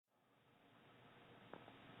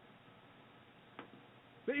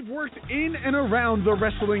They've worked in and around the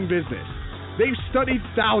wrestling business. They've studied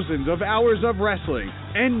thousands of hours of wrestling,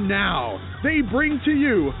 and now they bring to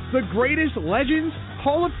you the greatest legends,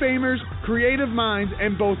 Hall of Famers, creative minds,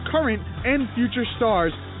 and both current and future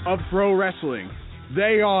stars of pro wrestling.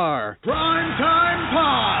 They are Primetime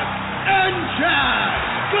Pod and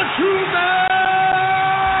Chad, the True Man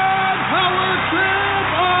Power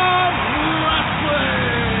Trip of Wrestling.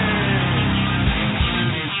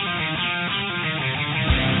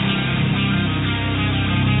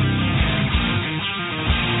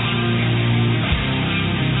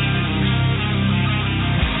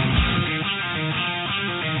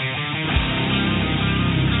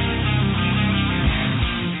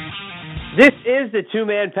 This is the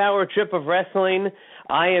two-man power trip of wrestling.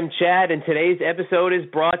 I am Chad, and today's episode is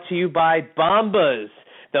brought to you by Bombas,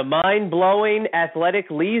 the mind-blowing athletic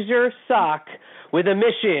leisure sock with a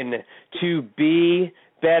mission to be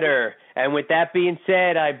better. And with that being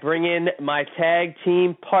said, I bring in my tag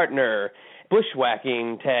team partner,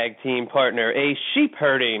 bushwhacking tag team partner, a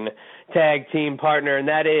sheep-herding tag team partner, and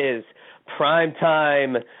that is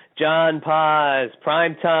Primetime John Paz.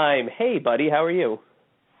 Primetime. Hey, buddy, how are you?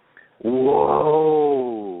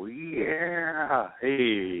 Whoa, yeah.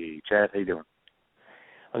 Hey, Chad, how you doing?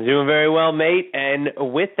 I'm doing very well, mate. And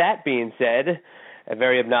with that being said,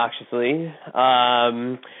 very obnoxiously,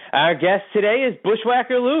 our guest today is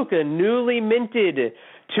Bushwhacker Luke, a newly minted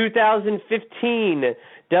 2015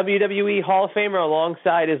 WWE Hall of Famer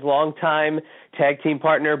alongside his longtime tag team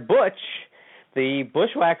partner, Butch. The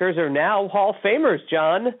Bushwhackers are now Hall of Famers,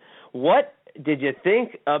 John. What did you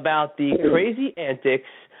think about the crazy antics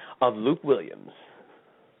of Luke Williams?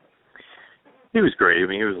 He was great. I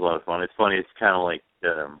mean, it was a lot of fun. It's funny. It's kind of like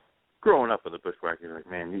growing up with the Bushwhackers. Like,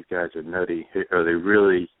 man, these guys are nutty. Are they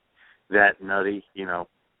really that nutty? You know,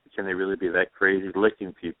 can they really be that crazy,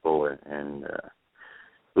 licking people and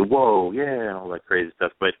the whoa, yeah, and all that crazy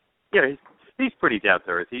stuff? But yeah, he's pretty down to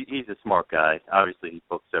earth. He's a smart guy. Obviously, he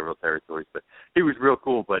booked several territories, but he was real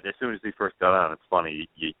cool. But as soon as he first got on, it's funny.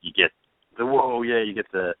 You get the whoa, yeah, you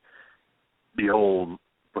get the old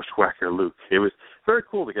Bushwhacker Luke. It was very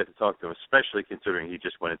cool to get to talk to him, especially considering he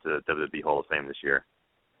just went into the WWE Hall of Fame this year.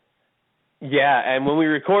 Yeah, and when we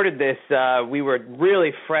recorded this, we were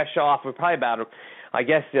really fresh off. We're probably about, I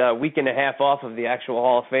guess, a week and a half off of the actual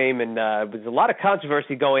Hall of Fame, and there was a lot of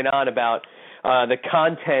controversy going on about the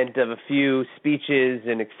content of a few speeches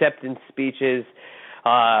and acceptance speeches.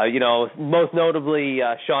 Most notably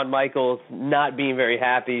Shawn Michaels not being very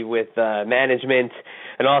happy with management,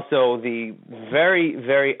 and also the very,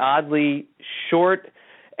 very oddly short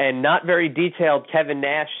and not very detailed Kevin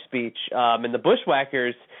Nash speech. And the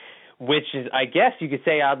Bushwhackers, which is, I guess you could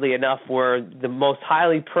say oddly enough, were the most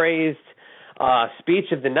highly praised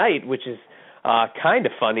speech of the night, which is kind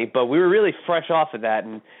of funny, but we were really fresh off of that,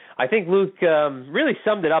 and I think Luke really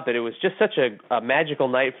summed it up, that it was just such a magical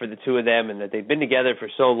night for the two of them, and that they've been together for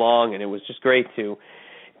so long, and it was just great to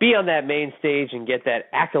be on that main stage and get that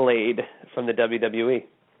accolade from the WWE.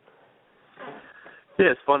 Yeah,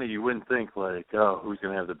 it's funny. You wouldn't think, like, oh, who's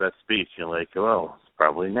going to have the best speech? You're like, well, it's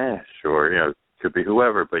probably Nash, or, could be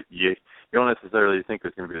whoever, but you don't necessarily think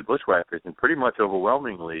it's going to be the Bushwhackers, and pretty much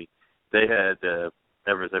overwhelmingly, they had, as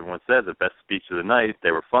everyone said, the best speech of the night. They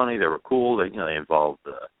were funny, they were cool, they involved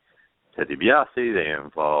Ted DiBiase, they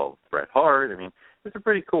involved Bret Hart. I mean, it was a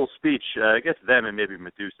pretty cool speech. I guess them and maybe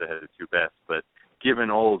Medusa had the two best, but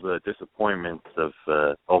given all the disappointments of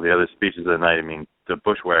all the other speeches of the night, I mean, the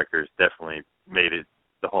Bushwhackers definitely made it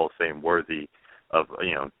the Hall of Fame worthy of,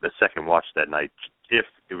 the second watch that night, if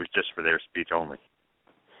it was just for their speech only.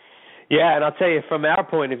 Yeah, and I'll tell you, from our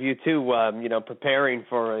point of view, too, preparing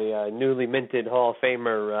for a newly minted Hall of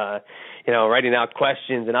Famer, writing out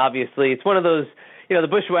questions, and obviously it's one of those, the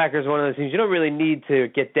Bushwhackers, one of those things, you don't really need to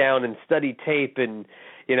get down and study tape and,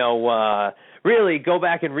 really go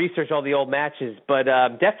back and research all the old matches, but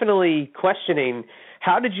definitely questioning,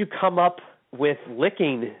 how did you come up with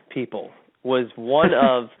licking people was one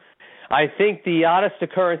of, I think, the oddest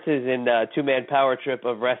occurrences in Two-Man Power Trip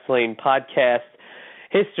of Wrestling podcast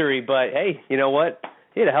history, but hey, you know what?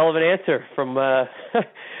 He had a hell of an answer from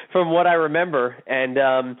from what I remember, and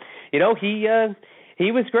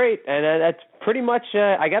he was great, and that's pretty much.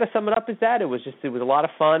 I got to sum it up as that. It was a lot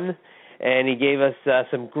of fun, and he gave us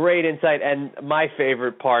some great insight. And my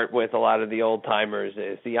favorite part with a lot of the old timers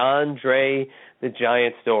is the Andre the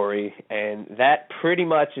Giant story, and that pretty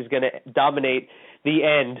much is going to dominate the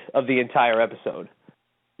end of the entire episode.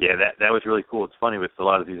 Yeah, that was really cool. It's funny with a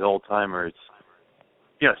lot of these old timers.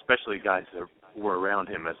 Especially guys that are were around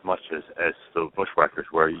him as much as the Bushwhackers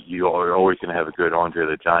were. You are always going to have a good Andre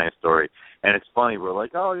the Giant story. And it's funny, we're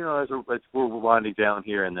like, oh, we're winding down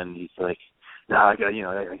here, and then he's like, no, I got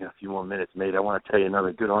a few more minutes, mate. I want to tell you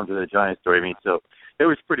another good Andre the Giant story. I mean, so it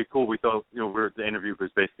was pretty cool. We thought, the interview was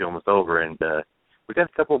basically almost over, and we got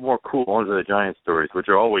a couple more cool Andre the Giant stories, which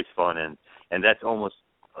are always fun, and that's almost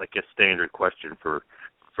like a standard question for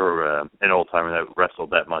an old-timer that wrestled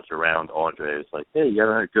that much around Andre. It's like, hey, you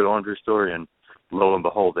got a good Andre story? And lo and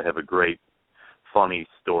behold, they have a great, funny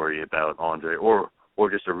story about Andre, or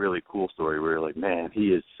just a really cool story where you're like, man, he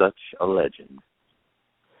is such a legend.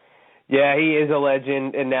 Yeah, he is a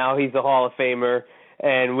legend, and now he's a Hall of Famer,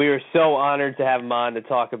 and we are so honored to have him on to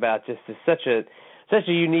talk about just such a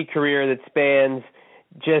unique career that spans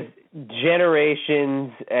just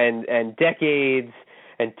generations and decades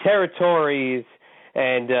and territories.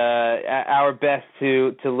 And our best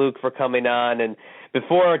to Luke for coming on. And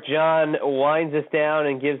before John winds us down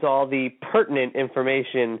and gives all the pertinent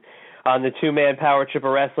information on the two-man power trip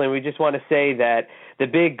of wrestling, we just want to say that the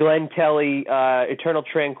big Glenn Kelly Eternal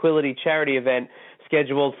Tranquility charity event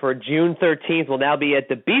scheduled for June 13th will now be at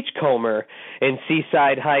the Beachcomber in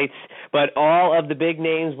Seaside Heights, but all of the big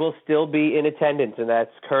names will still be in attendance, and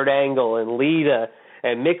that's Kurt Angle and Lita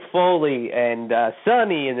and Mick Foley and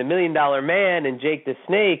Sonny and the $1 Million Man and Jake the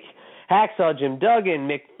Snake, Hacksaw Jim Duggan,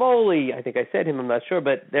 Mick Foley, I think I said him, I'm not sure,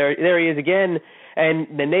 but there he is again, and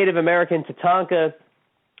the Native American Tatanka.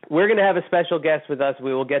 We're going to have a special guest with us.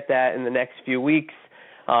 We will get that in the next few weeks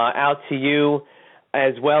out to you,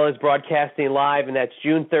 as well as broadcasting live, and that's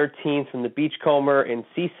June 13th from the Beachcomber in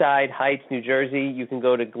Seaside Heights, New Jersey. You can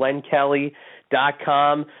go to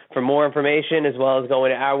GlennKelly.com for more information, as well as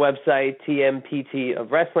going to our website,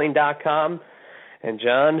 tmptofwrestling.com. And,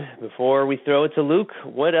 John, before we throw it to Luke,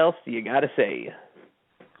 what else do you got to say?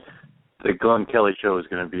 The Glenn Kelly Show is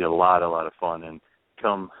going to be a lot of fun. And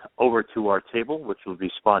come over to our table, which will be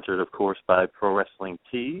sponsored, of course, by Pro Wrestling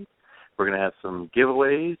Tees. We're going to have some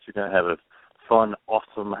giveaways. You're going to have a fun,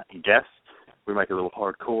 awesome guest. We make it a little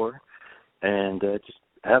hardcore. And just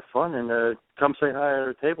have fun and come say hi at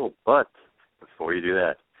our table. But before you do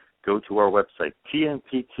that, go to our website,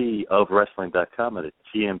 tmptofwrestling.com. That is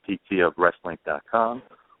tmptofwrestling.com.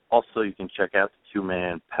 Also, you can check out the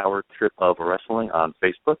two-man Power Trip of Wrestling on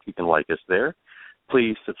Facebook. You can like us there.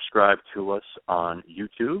 Please subscribe to us on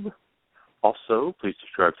YouTube. Also, please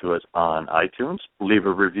subscribe to us on iTunes. Leave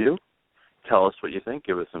a review. Tell us what you think.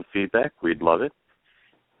 Give us some feedback. We'd love it.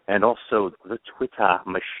 And also the Twitter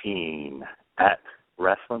machine at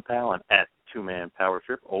Wrestling Pal and at Two-Man Power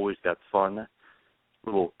Trip. Always got fun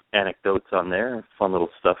little anecdotes on there, fun little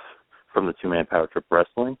stuff from the Two-Man Power Trip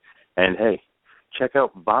Wrestling. And, hey, check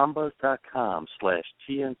out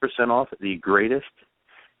bombas.com/10% off, the greatest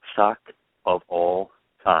sock of all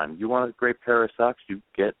time. You want a great pair of socks, you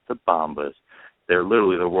get the Bombas. They're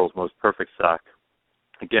literally the world's most perfect sock.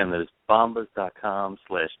 Again, that is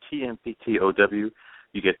bombas.com/TMPTOW.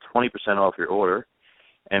 You get 20% off your order.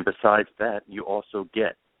 And besides that, you also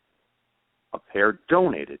get a pair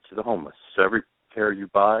donated to the homeless. So every pair you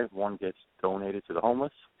buy, one gets donated to the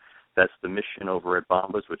homeless. That's the mission over at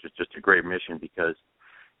Bombas, which is just a great mission because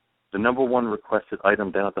the number one requested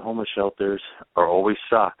item down at the homeless shelters are always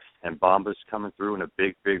socks. And Bombas coming through in a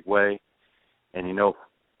big, big way. And, you know,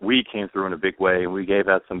 we came through in a big way, and we gave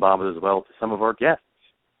out some Bombas as well to some of our guests.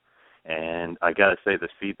 And I got to say, the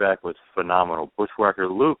feedback was phenomenal. Bushwhacker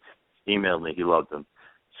Luke emailed me. He loved them.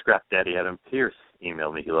 Scrap Daddy Adam Pierce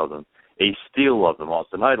emailed me. He loved them. Ace Steel loved them.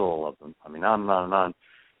 Austin Idol loved them. I mean, on and on and on.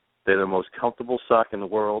 They're the most comfortable sock in the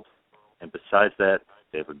world. And besides that,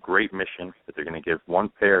 they have a great mission that they're going to give one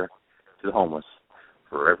pair to the homeless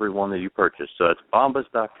for every one that you purchase. So it's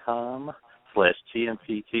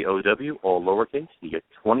bombas.com/TMPTOW, all lowercase. You get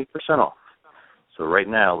 20% off. So right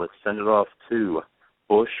now, let's send it off to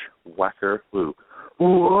Bushwhacker Luke.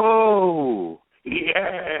 Whoa!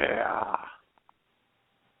 Yeah!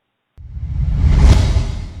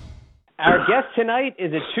 Our guest tonight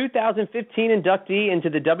is a 2015 inductee into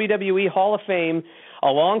the WWE Hall of Fame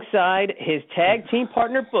alongside his tag team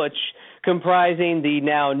partner Butch, comprising the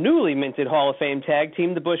now newly minted Hall of Fame tag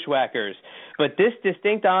team, the Bushwhackers. But this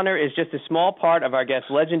distinct honor is just a small part of our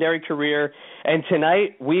guest's legendary career, and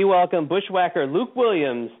tonight we welcome Bushwhacker Luke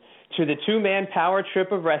Williams to the two-man Power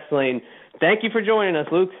Trip of Wrestling. Thank you for joining us,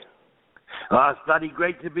 Luke. It's bloody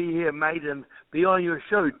great to be here, mate, and be on your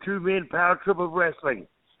show, Two-Man Power Trip of Wrestling.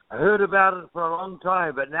 I heard about it for a long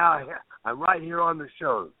time, but now I'm right here on the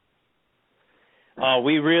show.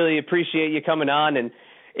 We really appreciate you coming on, and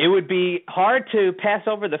it would be hard to pass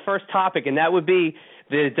over the first topic, and that would be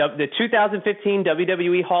the 2015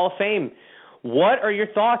 WWE Hall of Fame. What are your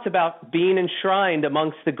thoughts about being enshrined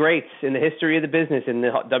amongst the greats in the history of the business in the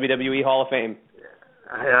WWE Hall of Fame?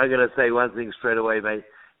 I'm going to say one thing straight away, mate.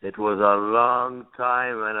 It was a long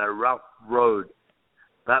time and a rough road,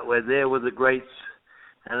 but we're there with the greats.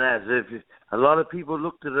 And as if a lot of people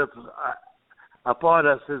looked at us, upon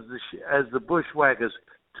us as the Bushwhackers,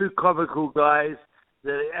 two comical guys,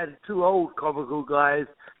 and two old comical guys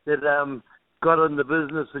that got in the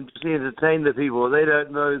business and just entertained the people. They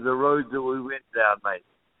don't know the road that we went down, mate.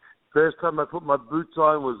 First time I put my boots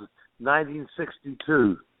on was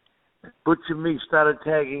 1962. Butch and me started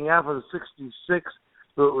tagging up in '66,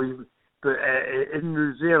 in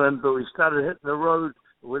New Zealand, but we started hitting the road.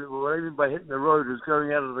 What I mean by hitting the road was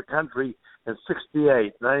going out of the country in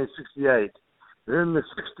 1968. In the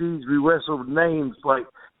 60s, we wrestled names like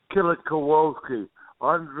Killer Kowalski,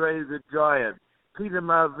 Andre the Giant, Peter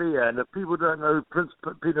Maivia, and if people don't know who Prince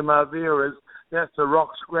Peter Maivia is, that's The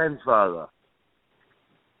Rock's grandfather.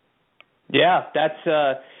 Yeah,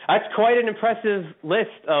 that's quite an impressive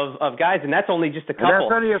list of guys, and that's only just a couple. And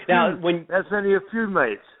that's only a few. That's only a few,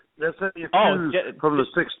 mates. That's only a few from the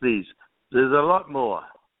 60s. There's a lot more.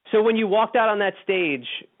 So when you walked out on that stage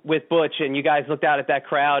with Butch and you guys looked out at that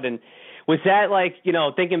crowd, and was that like,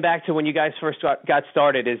 thinking back to when you guys first got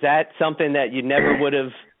started, is that something that you never would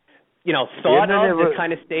have, thought of, this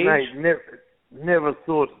kind of stage? Mate, never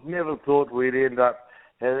thought we'd end up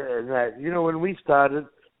in that. When we started,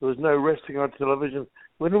 there was no wrestling on television.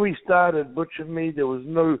 When we started, Butch and me, there was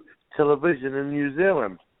no television in New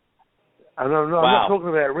Zealand. And I'm not talking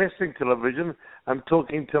about wrestling television. I'm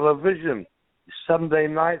talking television. Sunday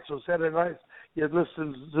nights or Saturday nights, you'd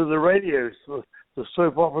listen to the radio, the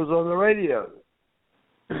soap operas on the radio.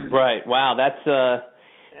 Right. Wow. That's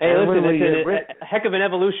hey, listen, it's a heck of an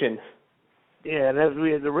evolution. Yeah, and as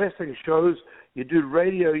we had the wrestling shows, you do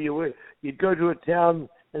radio. You'd go to a town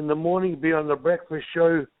in the morning, be on the breakfast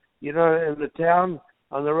show, in the town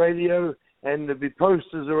on the radio, and there'd be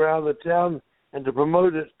posters around the town, and to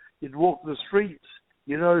promote it, you'd walk the streets,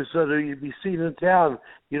 so that you'd be seen in town.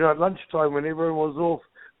 At lunchtime when everyone was off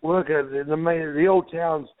work in the old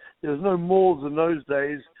towns, there was no malls in those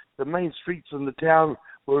days. The main streets in the town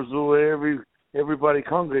was where everybody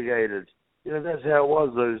congregated. That's how it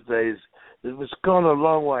was those days. It was gone a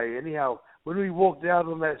long way. Anyhow, when we walked out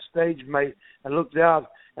on that stage, mate, and looked out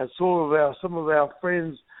and saw some of our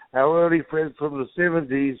friends, our early friends from the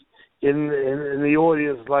 70s in the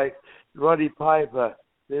audience, like Roddy Piper.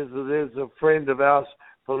 There's a friend of ours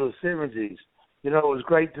from the 70s. It was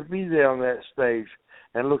great to be there on that stage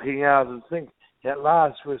and looking out and think, at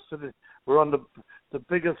last we're on the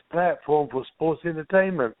biggest platform for sports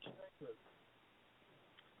entertainment.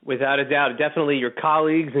 Without a doubt, definitely your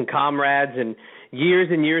colleagues and comrades and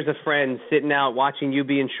years of friends sitting out watching you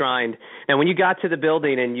be enshrined. And when you got to the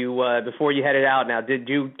building and you before you headed out, now did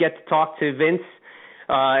you get to talk to Vince?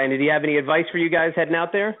 And did he have any advice for you guys heading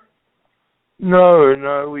out there?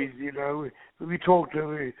 No, we talked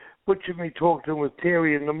to Butch and me talked to him with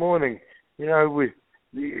Terry in the morning.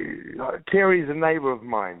 Terry's a neighbor of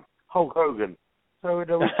mine, Hulk Hogan. So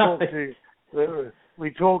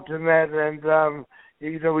we talked to that, and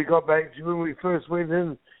we got back to when we first went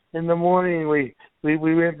in the morning. We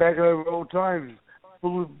went back over old times.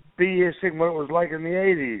 BSing what it was like in the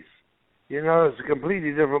 80s. It's a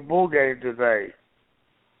completely different ball game today.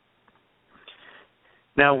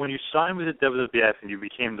 Now, when you signed with the WWF and you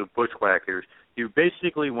became the Bushwhackers, you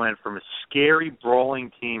basically went from a scary,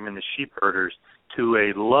 brawling team in the Sheepherders to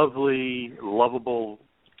a lovely, lovable,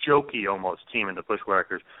 jokey almost team in the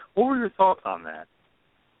Bushwhackers. What were your thoughts on that?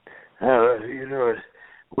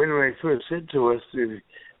 When they first said to us, when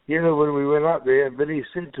we went up there, Vinny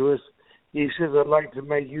said to us, he said, I'd like to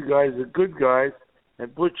make you guys the good guys.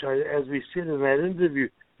 And Butch, as we said in that interview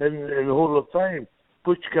in the Hall of Fame,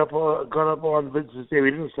 Butch got up on Vince's desk. We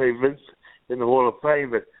didn't say Vince in the Hall of Fame,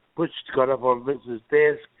 but Butch got up on Vince's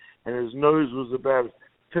desk, and his nose was about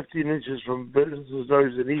 15 inches from Vince's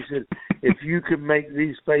nose, and he said, if you can make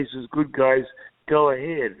these faces good guys, go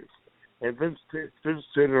ahead. And Vince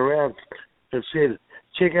turned around and said,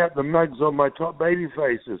 check out the mugs on my top baby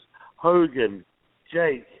faces. Hogan,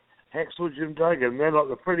 Jake, Hacksaw Jim Duggan, they're not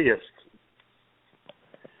the prettiest.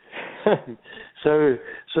 So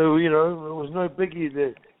it was no biggie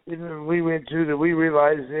that we went to that we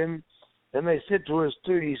realized then, and they said to us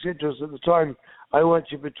too. He said to us at the time, "I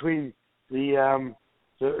want you between the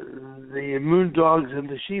Moondogs and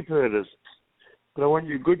the Sheepherders, but I want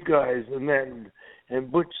you good guys." And that,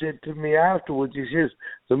 and Butch said to me afterwards, he says,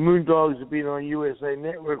 "The Moondogs have been on USA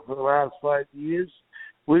Network for the last 5 years.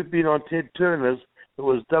 We've been on Ted Turner's. It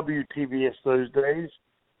was WTBS those days."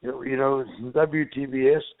 You know,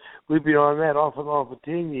 WTBS. We've been on that off and on for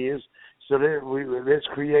 10 years. So let's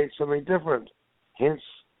create something different. Hence,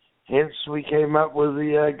 we came up with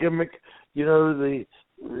the gimmick. You know, the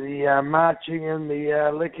marching and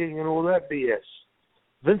the licking and all that BS.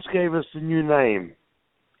 Vince gave us the new name,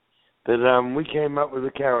 but we came up with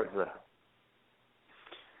a character.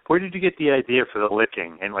 Where did you get the idea for the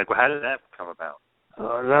licking, and like, how did that come about?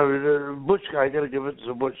 No, the Butch guy, I got to give it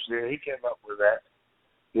to Butch there. He came up with that,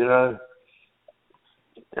 you know,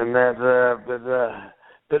 and that.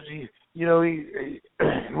 But you know,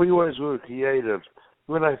 we always were creative.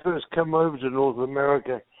 When I first come over to North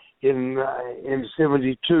America in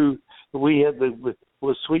 '72, we had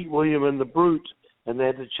was Sweet William and the Brute, and they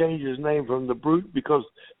had to change his name from the Brute because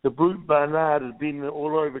the Brute Barnard had been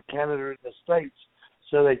all over Canada and the States.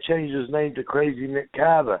 So they changed his name to Crazy Nick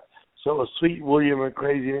Carter. So it was Sweet William and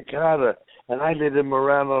Crazy Nick Carter. And I led him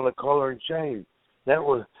around on a collar and chain. I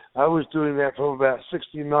was doing that from about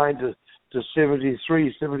 69 to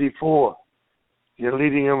 73, 74. You know,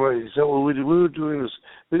 leading him. So we were doing this.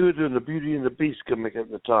 We were doing the Beauty and the Beast gimmick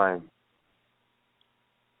at the time.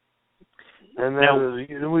 And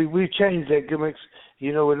then we changed that gimmicks.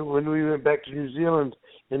 You know, when we went back to New Zealand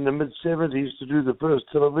in the mid-70s to do the first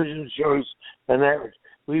television shows, and that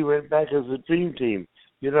we went back as a Dream Team.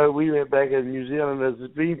 You know, we went back in New Zealand as a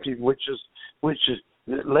Dream Team, which is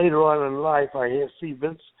later on in life. I see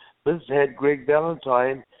Vince had Greg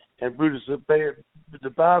Valentine and Brutus the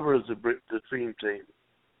Barber as the Dream Team.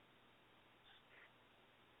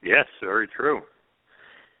 Yes, very true.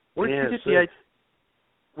 Where'd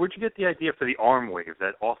you get the idea for the arm wave,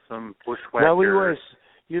 that awesome bushwhacker? Now, we were,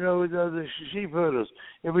 you know, the sheep herders.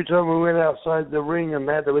 Every time we went outside the ring and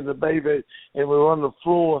that, with the baby, and we were on the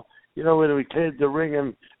floor, you know, when we cleared the ring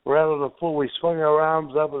and we're out on the floor, we swung our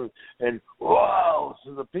arms up and whoa,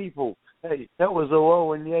 to the people. Hey, that was the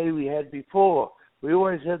woe and yay we had before. We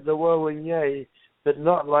always had the woe and yay, but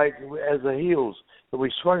not like as the heels. But we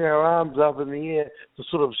swung our arms up in the air to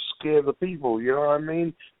sort of scare the people, you know what I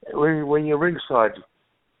mean? When you're ringside.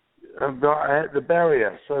 At the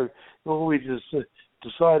barrier, so we just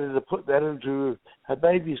decided to put that into a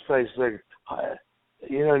baby's face thing,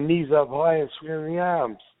 you know, knees up high and swinging the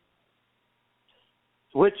arms,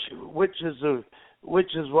 which is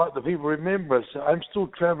what the people remember. So I'm still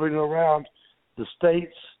traveling around the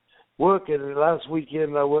states working. And last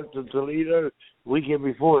weekend I worked in Toledo. The weekend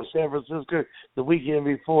before San Francisco. The weekend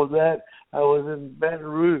before that I was in Baton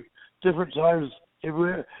Rouge. Different times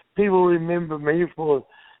everywhere. People remember me for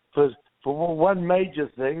one major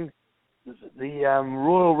thing, the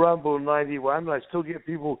Royal Rumble '91. I still get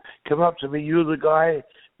people come up to me. You're the guy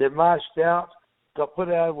that marched out, got put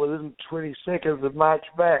out within 20 seconds and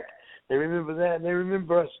marched back. They remember that, and they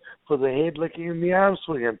remember us for the head licking and the arm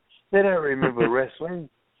swinging. They don't remember wrestling.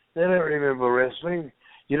 They don't remember wrestling.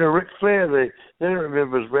 You know, Ric Flair, they don't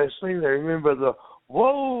remember wrestling. They remember the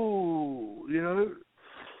whoa, you know.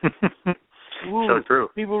 Ooh, so true.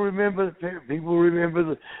 People remember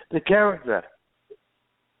the character.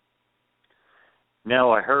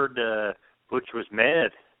 Now, I heard Butch was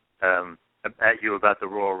mad at you about the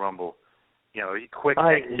Royal Rumble. You know, quick.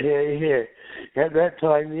 Yeah. At that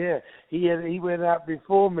time, yeah. He went out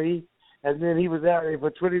before me, and then he was out there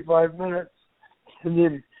for 25 minutes, and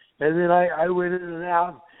then I went in and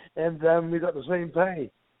out, and we got the same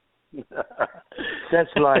pay.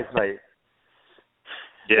 That's life, mate.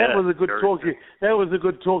 Yeah, that was a good talking. That was a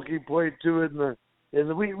good talking point too.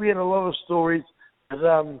 We had a lot of stories. But,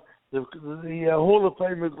 the Hall of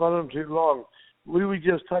Fame has gone on too long. We were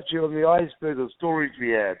just touching on the iceberg of stories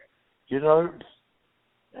we had, you know.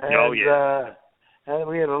 And, and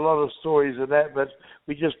we had a lot of stories of that, but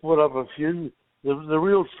we just put up a few. The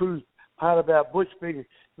real true part about Butch being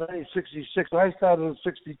 1966. I started in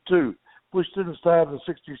 '62. Bush didn't start in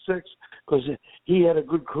 '66 because he had a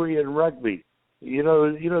good career in rugby. You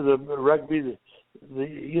know the rugby.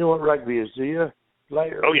 You know what rugby is, do you?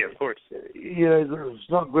 Like, oh yeah, of course. You know, it's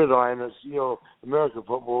not gridiron. It's American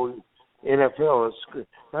football, NFL. It's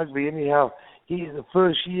rugby. Anyhow, the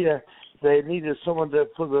first year they needed someone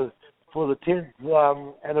for the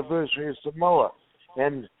 10th anniversary of Samoa,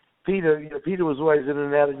 and Peter was always in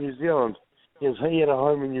and out of New Zealand. He had a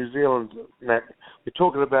home in New Zealand. Matt, we're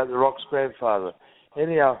talking about the Rock's grandfather.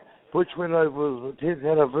 Anyhow, Butch went over for the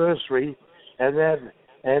 10th anniversary. And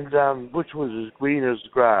Butch was as green as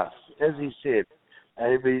grass, as he said,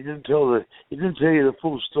 but he didn't tell you the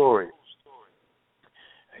full story.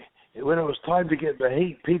 When it was time to get the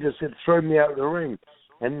heat, Peter said, "Throw me out of the ring."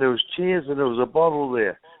 And there was chairs and there was a bottle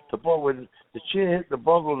there. When the chair hit the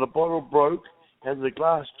bottle broke, and the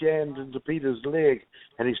glass jammed into Peter's leg,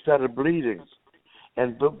 and he started bleeding.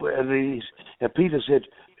 and Peter said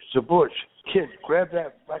to Butch, "Kid, grab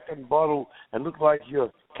that fucking bottle and look like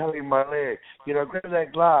you're cutting my leg. Grab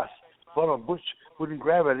that glass bottle." Butch wouldn't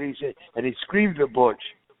grab it. And he screamed at Butch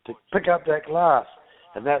to pick up that glass.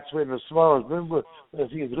 And that's when the Samoans, remember,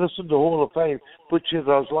 if you listen to Hall of Fame, Butch says,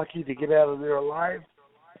 "I was lucky to get out of there alive."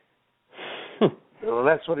 Well,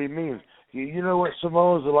 that's what he means. You know what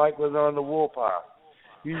Samoans are like when they're on the warpath.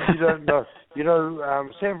 You don't know.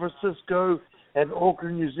 San Francisco and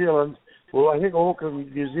Auckland, New Zealand. Well, I think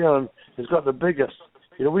Auckland, New Zealand has got the biggest.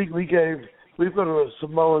 We've got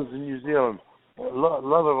Samoans in New Zealand. A lot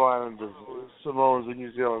of islanders, Samoans in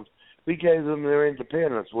New Zealand. We gave them their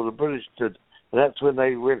independence. Well, the British did. And that's when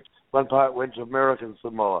they went. One part went to American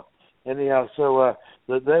Samoa. Anyhow, so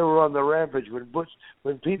they were on the rampage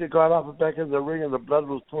when Peter got up and back in the ring and the blood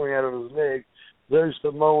was pouring out of his leg. Those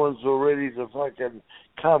Samoans were ready to fucking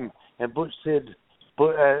come. And Butch said,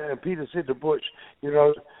 Peter said to Butch,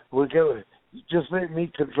 we'll go. Just let me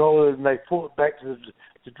control it. And they fought back to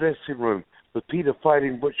the dressing room with Peter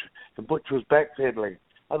fighting Butch, and Butch was backpedaling.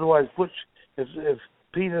 Otherwise, Butch, if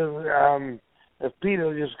Peter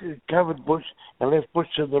just covered Butch and left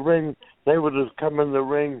Butch in the ring, they would have come in the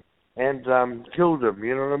ring and killed him.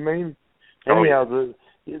 You know what I mean? Anyhow,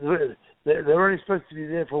 they're only supposed to be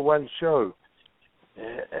there for one show,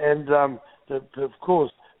 and of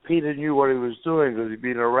course Peter knew what he was doing because he'd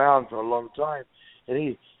been around for a long time.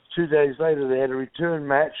 And 2 days later they had a return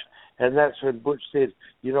match, and that's when Butch said,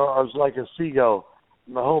 I was like a seagull.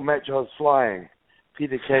 And the whole match I was flying.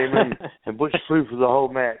 Peter came in and Butch flew for the whole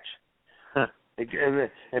match.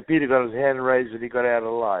 And Peter got his hand raised and he got out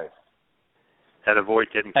alive. Had to avoid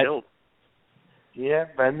getting killed. Yeah,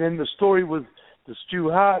 and then the story with the Stu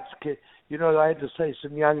Harts, I had to say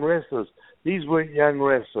some young wrestlers. These weren't young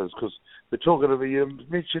wrestlers because we're talking about, you're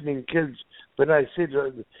mentioning kids, but I said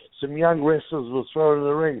some young wrestlers were thrown in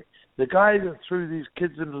the ring. The guy that threw these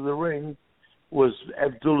kids into the ring was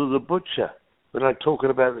Abdullah the Butcher, when I'm talking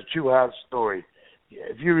about the Stu Hart story.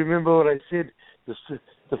 If you remember what I said,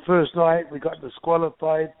 the first night we got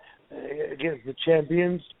disqualified against the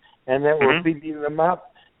champions, and that were beating them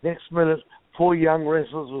up. Next minute, 4 young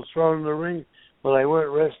wrestlers were thrown in the ring. Well, they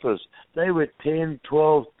weren't wrestlers. They were 10,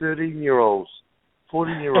 12, 13-year-olds,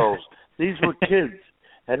 14-year-olds. These were kids.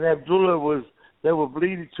 And Abdullah they were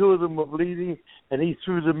bleeding. 2 of them were bleeding, and he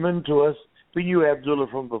threw them into us. We knew Abdullah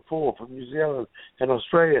from before, from New Zealand and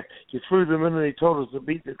Australia. He threw them in, and he told us to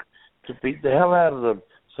beat the hell out of them.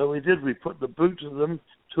 So we did. We put the boot to them.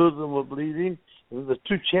 2 of them were bleeding, and the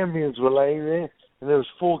 2 champions were laying there, and there was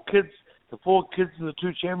 4 kids. The 4 kids and the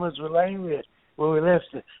 2 champions were laying there when we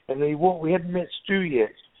left, and we hadn't met Stu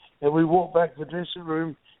yet. And we walked back to the dressing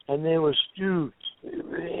room, and there was Stu.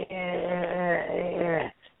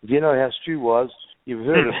 If you know how Stu was, you've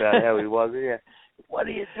heard about how he was. Yeah. What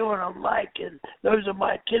are you doing? I'm my kid. Those are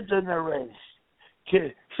my kids in the ring.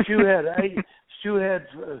 Stu had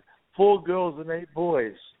 4 girls and 8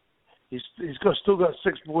 boys. He's still got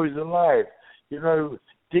 6 boys alive.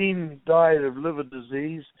 Dean died of liver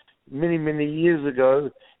disease many, many years ago,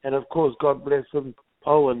 and of course, God bless him.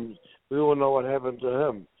 And we all know what happened to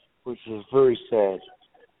him, which was very sad.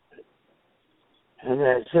 And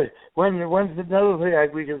that's it. Another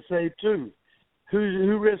thing we can say too.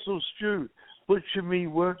 Who wrestles Stu? Butcher Me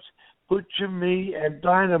worked. Butcher Me and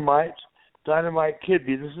Dynamite Kid.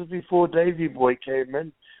 This is before Davey Boy came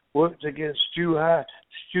in. Worked against Stu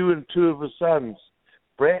and 2 of his sons.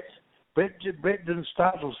 Brett didn't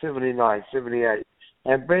start till 79, 78.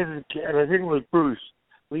 And Brett and I think it was Bruce.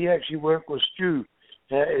 We actually worked with Stu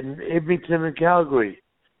in Edmonton and Calgary.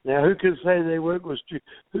 Now, who can say they work with Stu?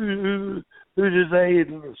 Who do they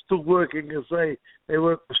still working and say they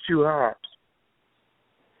work with Stu Hart?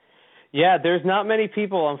 Yeah, there's not many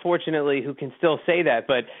people, unfortunately, who can still say that.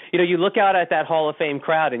 But, you look out at that Hall of Fame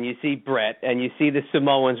crowd and you see Brett and you see the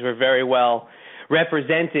Samoans were very well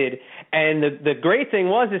represented. And the great thing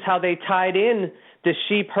is how they tied in the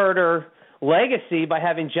sheep herder legacy by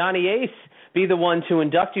having Johnny Ace be the one to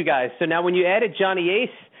induct you guys. So now when you added Johnny Ace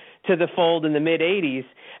to the fold in the mid-'80s,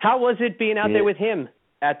 how was it being out there with him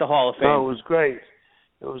at the Hall of Fame? Oh, it was great.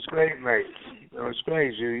 It was great, mate. It was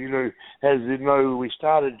great. As you know, we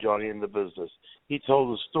started Johnny in the business. He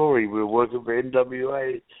told the story. We were working for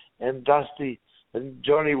NWA and Dusty, and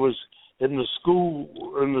Johnny was in the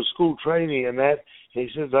school training and that. He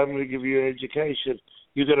says, "I'm going to give you an education.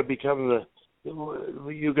 You got to become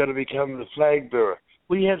the flag bearer."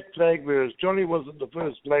 We had flag bearers. Johnny wasn't the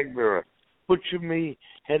first flag bearer. Butcher Me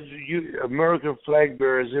had American flag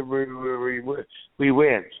bearers everywhere we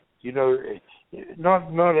went. Not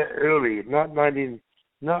early, not 19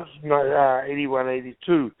 not 81,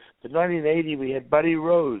 82, but 1980 we had Buddy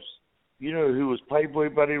Rose. You know who was Playboy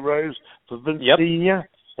Buddy Rose for Vince Sr.,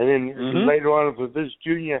 and then later on for Vince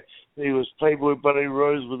Jr., he was Playboy Buddy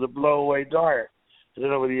Rose with the blow-away diet. I don't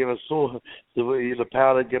know whether you ever saw the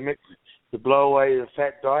powder gimmick, the blow-away, the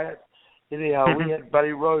fat diet. Anyhow, we had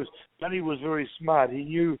Buddy Rose. Buddy was very smart. He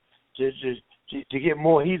knew to get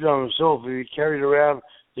more heat on himself if he carried around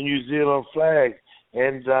the New Zealand flag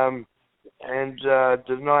and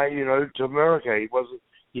deny, to America.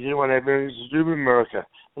 He didn't want to have anything to do with America.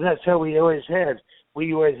 And that's how we always had.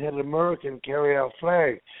 We always had an American carry our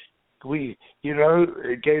flag. We,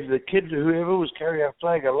 it gave the kid, whoever was carrying our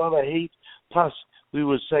flag, a lot of heat. Plus, we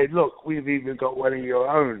would say, look, we've even got one of your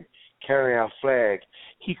own carrying our flag.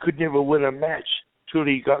 He could never win a match till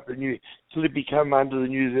he became under the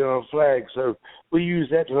New Zealand flag. So we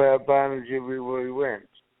used that to our advantage everywhere we went.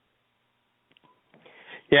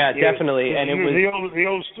 Yeah, definitely. And it was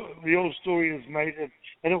the old story is made,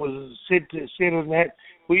 and it was said in that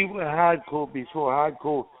we were hardcore before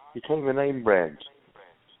hardcore became a name brand.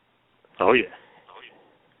 Oh yeah.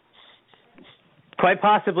 Quite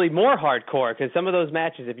possibly more hardcore, because some of those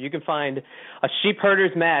matches, if you can find a sheep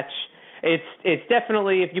herders match, it's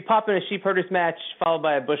definitely, if you pop in a sheep herders match followed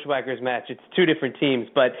by a bushwhackers match, it's two different teams.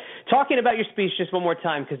 But talking about your speech just one more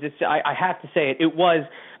time, because I have to say it was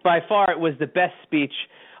by far, it was the best speech,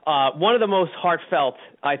 one of the most heartfelt,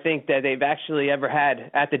 I think, that they've actually ever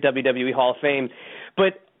had at the WWE Hall of Fame.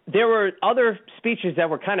 But there were other speeches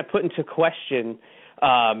that were kind of put into question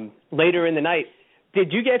later in the night.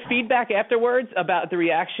 Did you get feedback afterwards about the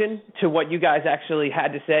reaction to what you guys actually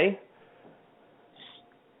had to say?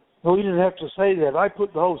 No, we didn't have to say that. I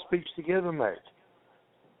put the whole speech together, mate.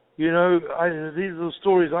 These are the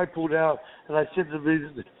stories I pulled out, and I said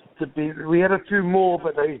we had a few more,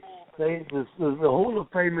 but the Hall of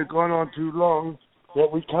Fame had gone on too long that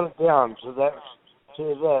we cut it down to that,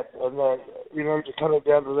 to cut it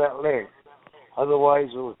down to that length. Otherwise,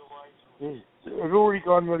 it had already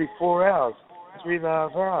gone nearly 4 hours.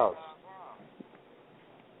 3.5 hours,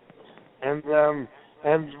 and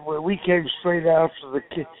we came straight after the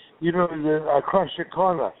Crusher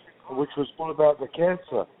Connor, which was all about the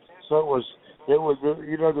cancer. So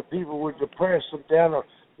the people were depressed and down.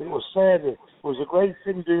 It was sad. It was a great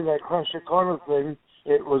thing doing that Crusher Connor thing.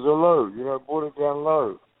 It was a low, brought it down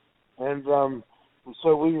low, and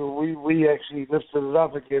so we actually lifted it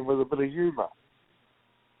up again with a bit of humor.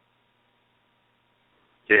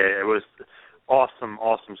 Yeah, it was awesome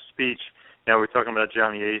speech. Now we're talking about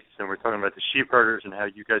Johnny Ace, and we're talking about the sheep herders and how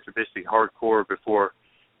you guys were basically hardcore before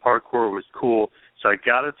hardcore was cool. So I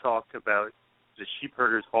got to talk about the sheep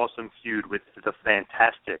herders' awesome feud with the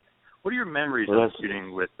Fantastic. What are your memories of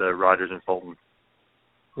feuding with Rogers and Fulton?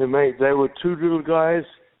 They were two little guys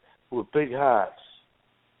with big hearts.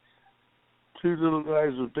 Two little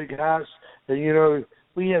guys with big hearts, and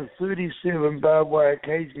we had 37 barbed wire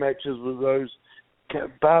cage matches with those.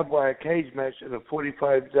 Barbed wire cage match in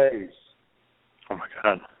 45 days. Oh my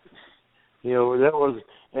God! That was,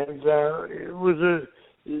 and it was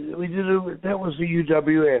that was the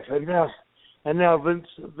UWF, and now Vince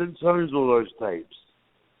owns all those tapes.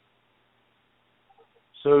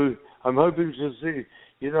 So I'm hoping to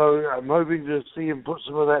see him put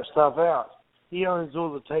some of that stuff out. He owns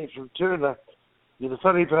all the tapes from Turner. The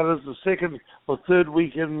funny part is the second or third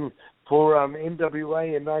weekend for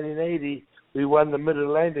NWA in 1980. We won the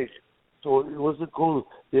Mid-Atlantic, or was it called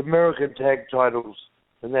the American Tag Titles?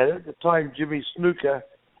 And that at the time, Jimmy Snuka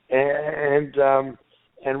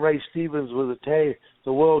and Ray Stevens were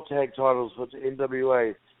the World Tag Titles for the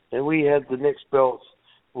NWA, and we had the next belts,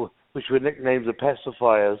 which were nicknamed the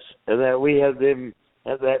Pacifiers, and that we had them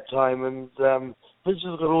at that time. And Vince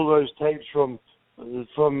has got all those tapes from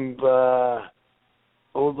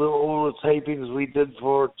all the tapings we did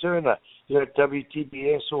for Turner,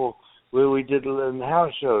 WTBS or where we did in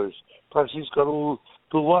house shows. Plus, he's got all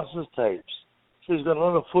Bill Watts' tapes. So he's got a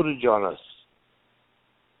lot of footage on us.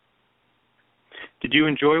 Did you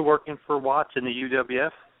enjoy working for Watts in the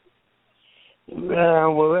UWF?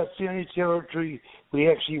 Well, that's the only territory we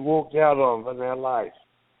actually walked out of in our life.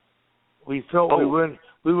 We felt we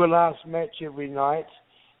were last match every night.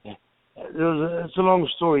 It's a long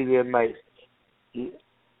story there, mate.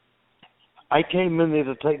 I came in there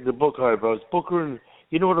to take the book over. I was booker, and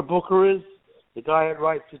you know what a booker is? The guy that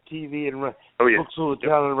writes the TV and books all the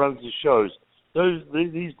town and runs the shows.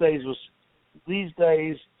 These days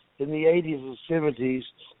in the 80s and 70s,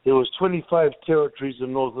 there was 25 territories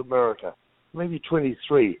in North America, maybe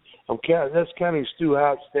 23. That's counting Stu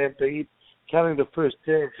Hart's Stampede, counting the first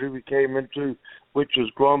territory we came into, which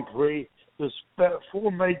was Grand Prix. there's about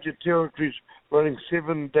 4 major territories running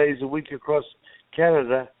 7 days a week across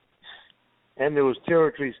Canada, and there was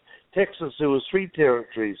territories. Texas, there was 3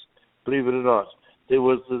 territories, believe it or not. There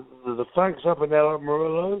was the Funks up in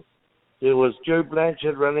Amarillo. There was Joe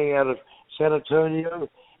Blanchard running out of San Antonio,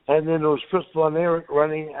 and then there was Chris Von Erich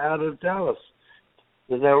running out of Dallas.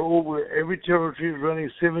 And they were all, every territory was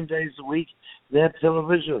running 7 days a week. They had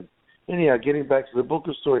television. Anyhow, getting back to the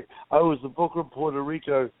Booker story, I was the Booker in Puerto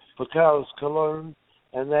Rico for Carlos Colon,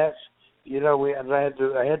 and that,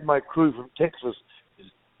 I had my crew from Texas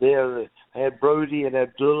there. I had Brody and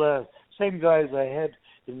Abdullah, same guys I had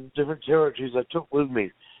in different territories I took with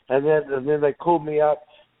me, and then they called me up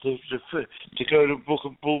to go to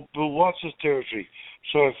Bill Watts' territory.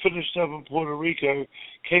 So I finished up in Puerto Rico,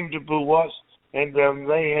 came to Bill Watts, and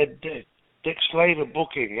they had Dick Slater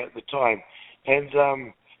booking at the time, and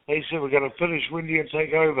they said, we're going to finish Windy and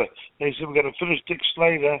take over. They said, we're going to finish Dick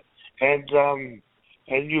Slater, and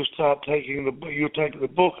you'll take the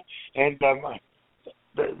book, and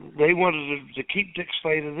they wanted to keep Dick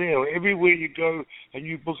Slater there. Everywhere you go, a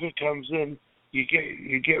new booker comes in, you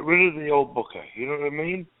get rid of the old booker. You know what I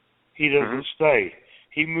mean? He doesn't stay.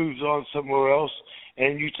 He moves on somewhere else,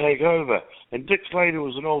 and you take over. And Dick Slater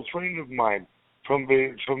was an old friend of mine from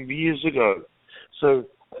years ago. So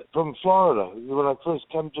from Florida, when I first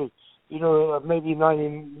came to, maybe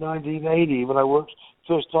 1980, when I worked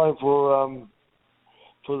first time for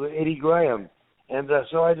the Eddie Graham, and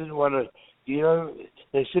so I didn't want to.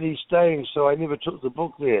 They said he's staying, so I never took the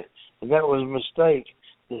book there, and that was a mistake.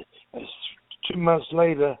 2 months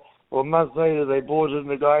later, or a month later, they brought in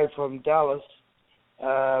the guy from Dallas,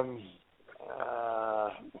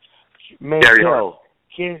 Mantell,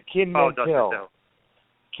 Ken Mantell.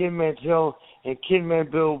 Ken Mantell and Ken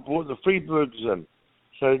Mantell brought the Freebirds in.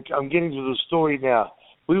 So I'm getting to the story now.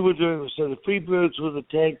 The Freebirds were the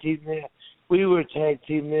tag team there. We were a tag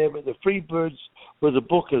team there, but the Freebirds were the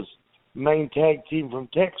Bookers, main tag team from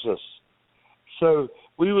Texas. So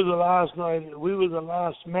we were the last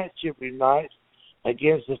match every night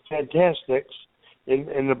against the Fantastics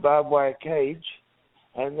in the barbed wire cage,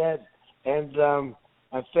 and I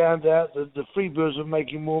found out that the Freebirds were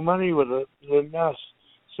making more money with it than us.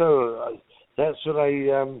 So that's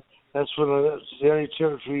the only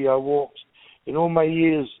territory I walked in all my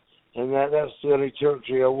years, and that's the only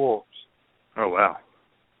territory I walked. Oh wow!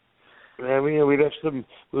 And we left them.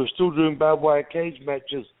 We were still doing barbed wire cage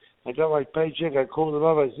matches. I got my paycheck. I called them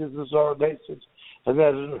up. I said, "This is our nation." And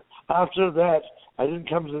then after that, I didn't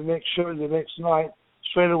come to the next show the next night.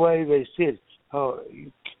 Straight away, they said, "Oh,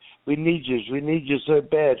 we need you. We need you so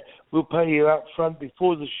bad. We'll pay you up front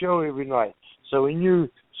before the show every night." So we knew as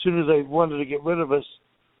soon as they wanted to get rid of us,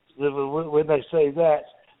 when they say that,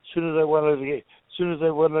 as soon as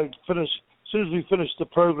we finished the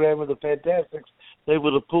program with the Fantastics, they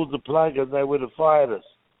would have pulled the plug and they would have fired us.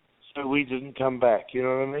 So we didn't come back. You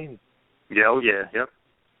know what I mean? Yeah. Oh yeah. Yep.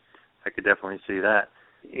 I could definitely see that.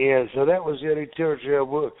 Yeah. So that was the only territory I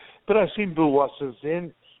worked. But I've seen Bill Watts since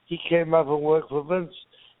then. He came up and worked for Vince.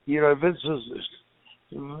 Vince,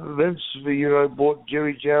 bought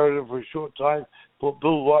Jerry Jarrett for a short time, put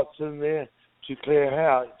Bill Watts in there to clean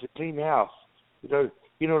house. You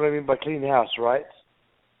know what I mean by clean house, right?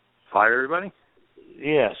 Fire everybody?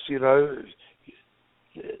 Yes, this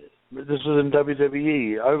was in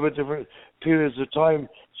WWE. Over different periods of time,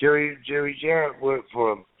 Jerry Jarrett worked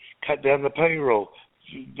for him, cut down the payroll.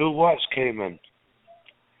 Bill Watts came in.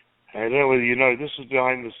 And then, this is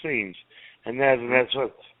behind the scenes. And that's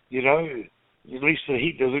what, at least the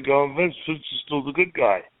heat doesn't go on Vince. Vince is still the good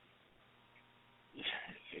guy.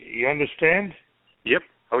 You understand? Yep.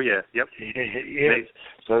 Oh, yeah. Yep. Yes.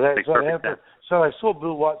 So that's what happened. So I saw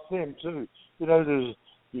Bill Watts then, too.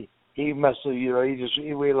 He must have, he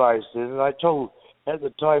realized it. And at the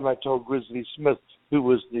time, I told Grizzly Smith, who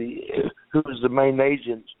was the main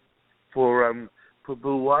agent for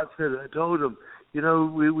Bill Watts, and I told him, we're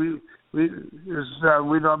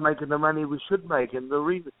not making the money we should make, and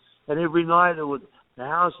every night the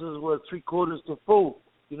houses were 3/4 to full,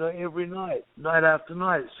 every night after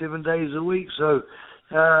night, 7 days a week. So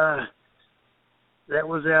that's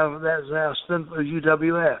our stint for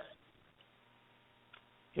UWF.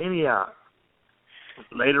 Anyhow,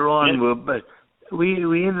 later on,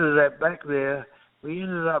 we ended up back there. We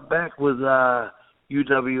ended up back with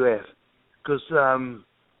UWF because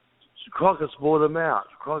Crockett's bought them out.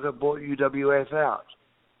 Crockett bought UWF out.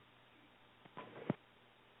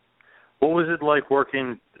 What was it like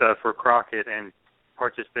working for Crockett and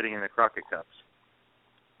participating in the Crockett Cups?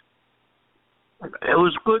 It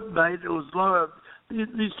was good, mate. It was a lot of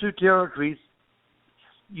these two territories.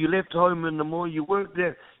 you left home in the morning, you worked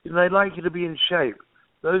there, and they like you to be in shape.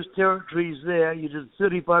 Those territories there, you did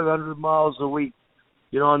 3,500 miles a week,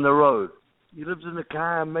 on the road. You lived in the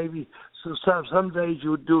car, and maybe some days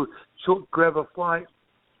you would grab a flight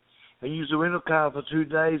and use a rental car for 2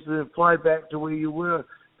 days and then fly back to where you were.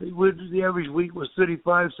 The average week was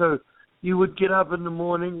 35, so you would get up in the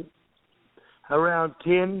morning around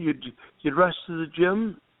 10, you'd rush to the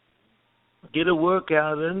gym, get a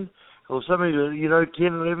workout in, or something,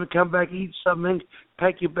 10, 11, come back, eat something,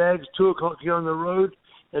 pack your bags, 2 o'clock you're on the road.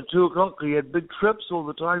 At 2 o'clock you had big trips all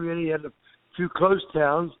the time, you only had a few close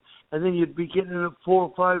towns, and then you'd be getting in at 4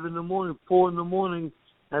 or 5 in the morning, 4 in the morning,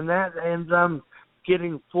 and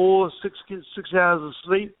getting 6 hours of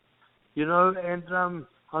sleep, and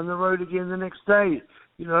on the road again the next day.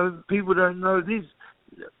 People don't know this.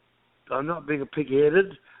 I'm not being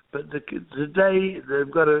pig-headed, but today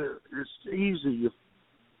they've got it's easy.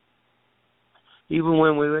 Even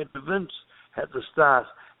when we went to Vince at the start,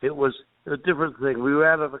 it was a different thing. We were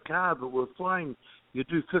out of a car, but we're flying. You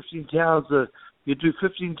do 15 towns. You do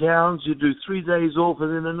 3 days off,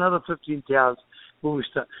 and then another 15 towns when we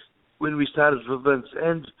started for Vince.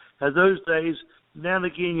 And at those days, now and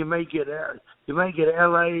again, you may get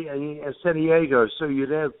LA and San Diego. So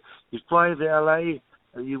you'd fly to LA,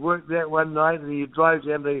 and you work that one night, and you drive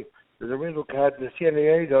down the rental car to San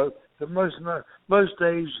Diego. But most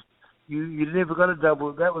days, you never got a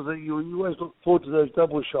double. That was you always look forward to those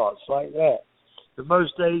double shots like that. But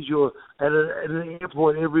most days you're at an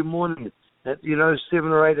airport every morning at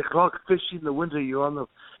 7 or 8 o'clock. Especially in the winter, you're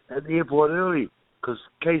at the airport early because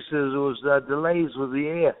cases there was delays with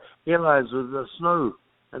the airlines with the snow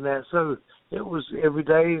and that. So it was every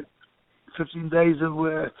day, 15 days in a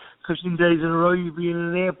row. You'd be in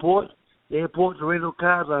an airport, the rental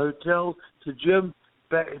car, the hotel, to gym,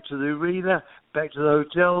 back to the arena, back to the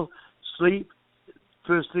hotel. Sleep,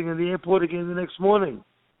 first thing in the airport again the next morning.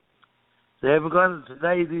 They haven't got it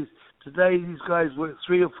today. These guys work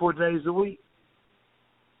 3 or 4 days a week.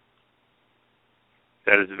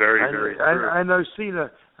 That is very, very true. I know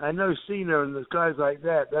Cena and the guys like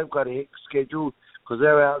that. They've got a hectic schedule because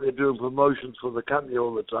they're out there doing promotions for the company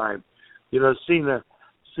all the time. Cena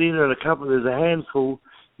and a couple. There's a handful.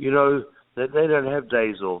 That they don't have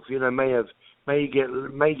days off. May get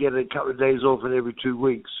a couple of days off in every 2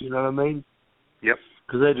 weeks. You know what I mean? Yep.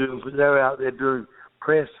 Because they're out there doing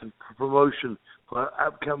press and promotion for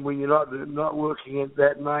upcoming. When you're not working at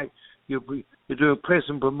that night, you're doing press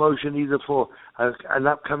and promotion either for an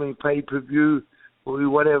upcoming pay-per-view or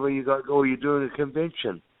whatever you got, or you're doing a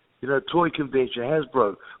convention. Toy convention,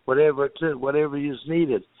 Hasbro, whatever it is, whatever is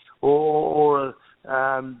needed, or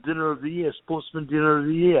dinner of the year, sportsman dinner of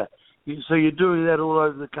the year. So you're doing that all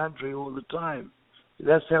over the country all the time.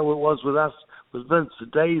 That's how it was with us, with Vince. The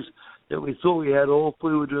days that we thought we had off,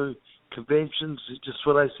 we were doing conventions, just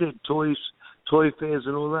what I said, toy fairs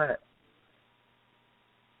and all that.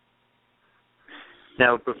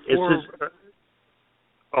 Now,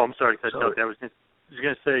 I'm sorry to cut you off. I was going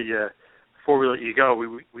to say, before we let you go,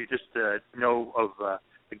 we just know of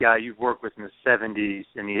a guy you've worked with in the 70s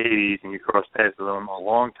and the 80s, and you crossed paths with him a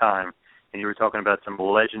long time. And you were talking about some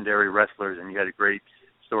legendary wrestlers, and you had a great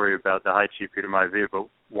story about the High Chief Peter Maivia. But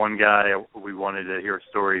one guy we wanted to hear a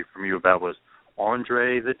story from you about was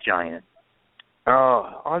Andre the Giant.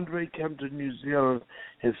 Oh, Andre came to New Zealand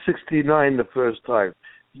in '69 the first time.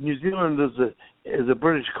 New Zealand is a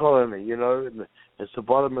British colony, and it's the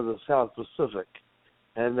bottom of the South Pacific.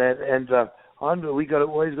 Andre, we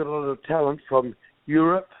always got a lot of talent from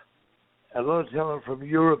Europe, and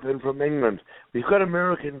from England. We've got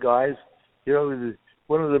American guys.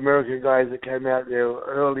 One of the American guys that came out there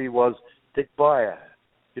early was Dick Beyer,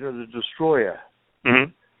 the Destroyer,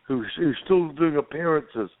 who's still doing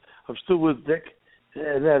appearances. I'm still with Dick,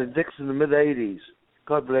 and Dick's in the mid-'80s.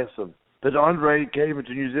 God bless him. But Andre came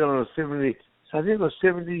into New Zealand in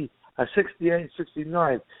 68,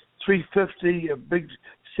 69, 350, a big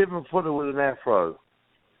 7-footer with an afro,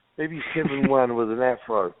 maybe 7'1" with an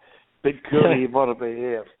afro, big curly Monterey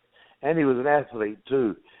hair, and he was an athlete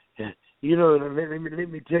too. Let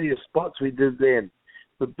me tell you spots we did then.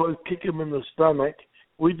 We both kick him in the stomach.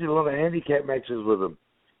 We did a lot of handicap matches with him,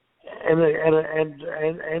 and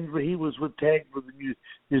he was tagged with the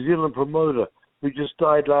New Zealand promoter who just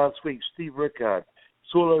died last week, Steve Rickard.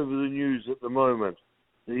 It's all over the news at the moment.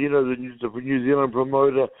 The New Zealand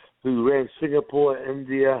promoter who ran Singapore,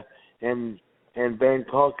 India, and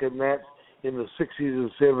Bangkok and that in the 60s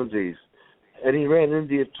and 70s. And he ran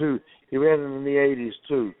India too. He ran it in the 80s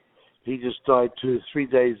too. He just died 2 or 3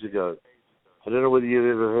 days ago. I don't know whether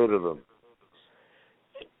you've ever heard of him.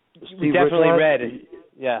 We definitely read it.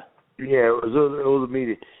 Yeah. Yeah, it was all the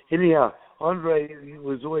media. Anyhow, Andre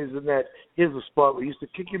was always in that. Here's the spot. We used to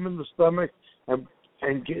kick him in the stomach and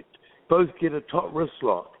both get a top wrist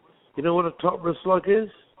lock. You know what a top wrist lock is?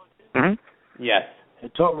 Mm-hmm. Yes. A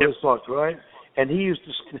top wrist lock, right? And he used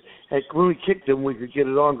to, when we kicked him, we could get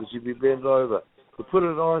it on because he'd be bent over. We put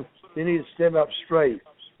it on, then he'd stand up straight,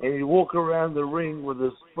 and he'd walk around the ring with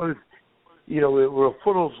his both,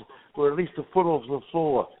 we're at least a foot off the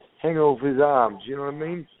floor, hanging off his arms, you know what I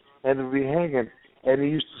mean? And it'd be hanging, and he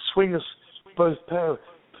used to swing us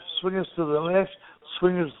swing us to the left,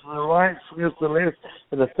 swing us to the right, swing us to the left,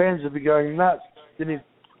 and the fans would be going nuts. Then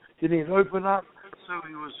he'd open up, so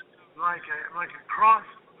he was like a cross,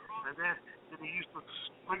 and then he used to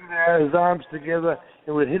swing his arms together,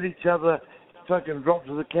 and we'd hit each other, fucking drop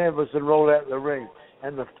to the canvas and roll out the ring,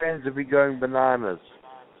 and the fans would be going bananas.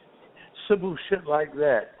 Simple shit like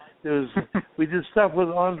that. We did stuff with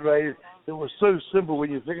Andre that was so simple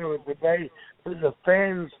when you think of it today, but the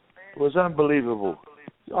fans was unbelievable.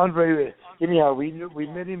 Andre, anyhow, we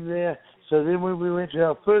met him there. So then when we went to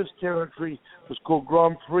our first territory, it was called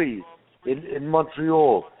Grand Prix in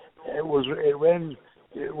Montreal. It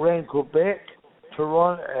ran Quebec,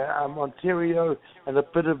 Toronto, Ontario, and a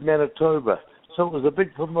bit of Manitoba. So it was a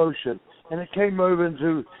big promotion. And it came over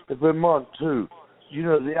into Vermont too.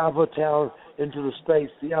 The upper town into the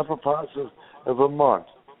States, the upper parts of Vermont.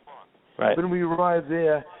 Right. When we arrived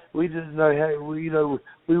there, we didn't know how,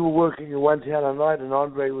 we were working in one town a night, and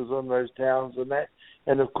Andre was on those towns and that.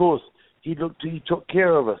 And of course, he took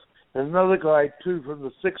care of us. And another guy too from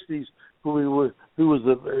the '60s, who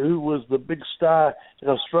was the big star in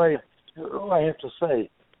Australia. I have to say,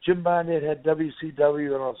 Jim Barnett had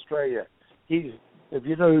WCW in Australia. If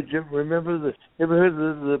you know who Jim, ever heard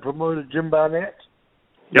of the promoter Jim Barnett?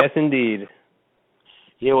 Yes, indeed.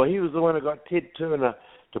 Yeah, well, he was the one who got Ted Turner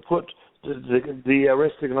to put the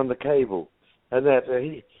wrestling on the cable, and that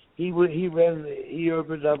he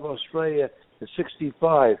opened up Australia in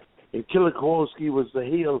 '65, and Killer Kowalski was the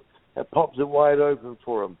heel that popped it wide open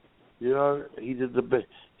for him. He was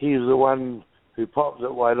the one who popped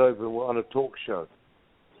it wide open on a talk show.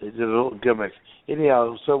 They did a little gimmick.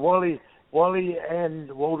 Anyhow, so Wally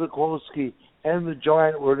and Walter Kowalski and the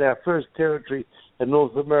Giant were in our first territory in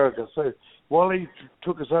North America. So Wally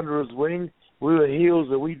took us under his wing. We were heels,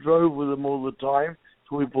 and we drove with him all the time.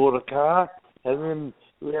 So we bought a car, and then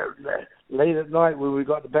late at night when we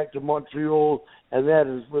got back to Montreal, and that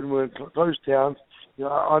is when we were in close towns,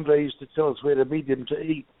 Andre used to tell us where to meet him to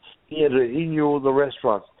eat. He knew all the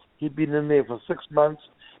restaurants. He'd been in there for 6 months,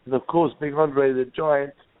 and of course, being Andre the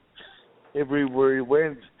Giant, everywhere he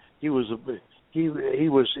went, he was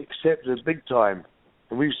accepted big time.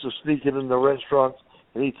 And we used to sneak in the restaurants,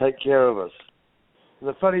 and he'd take care of us. And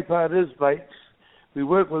the funny part is, mates, we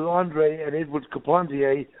worked with Andre and Edward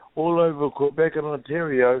Carpentier all over Quebec and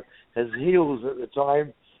Ontario as heels at the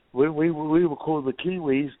time. We were called the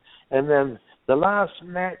Kiwis. And then the last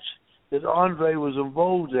match that Andre was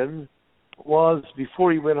involved in was,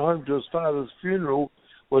 before he went home to his father's funeral,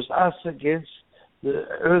 was us against the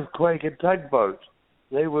Earthquake and Tugboat.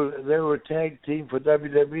 They were a tag team for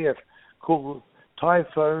WWF called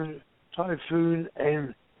Typhoon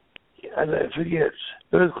and I forget,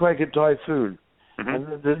 Earthquake and Typhoon. Mm-hmm.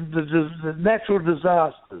 And the natural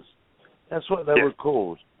disasters. That's what they were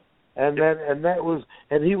called. And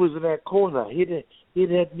he was in our corner. He'd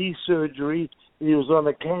had knee surgery. He was on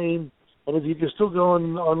a cane. And if you can still go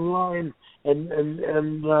online and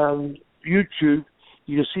YouTube,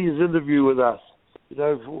 you can see his interview with us.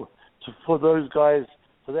 For those guys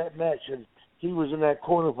for that match, and he was in that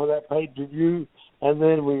corner for that pay-per-view. And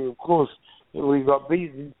then we got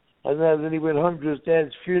beaten. And then he went home to his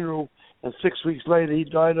dad's funeral, and 6 weeks later he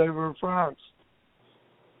died over in France.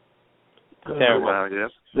 Terrible. Wow, yeah.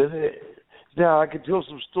 Now I can tell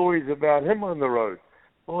some stories about him on the road.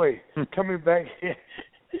 Boy, coming back,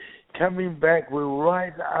 we're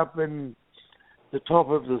right up in the top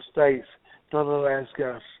of the States, not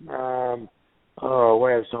Alaska.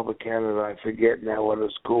 Way on top of Canada, I forget now what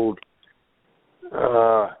it's called.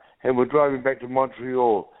 And we're driving back to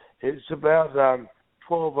Montreal. It's about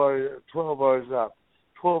 12 hours up.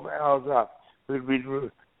 There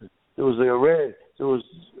was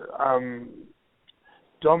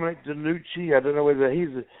Dominic DeNucci. I don't know whether he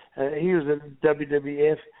was in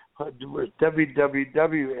WWF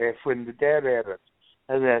when the dad had it,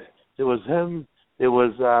 and that there was him. There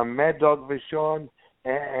was Mad Dog Vachon,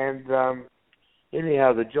 and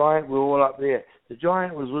anyhow, the Giant. We were all up there. The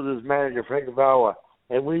Giant was with his manager Frank Vawa,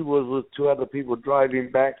 and we was with two other people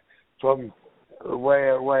driving back from way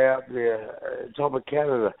up there, top of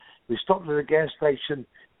Canada. We stopped at a gas station,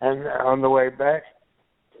 and on the way back,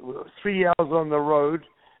 3 hours on the road,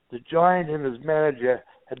 the Giant and his manager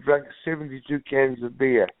had drunk 72 cans of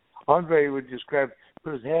beer. Andre would just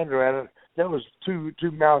put his hand around it. That was two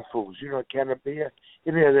mouthfuls, a can of beer.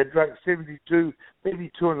 Anyhow, they drank 72, maybe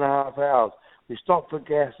 2.5 hours. We stopped for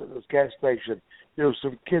gas at this gas station. There were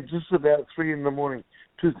some kids. This is about 3 in the morning,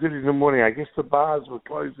 2:30 in the morning. I guess the bars were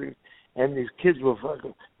closing, and these kids were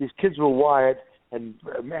wired and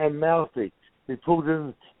mouthy. We pulled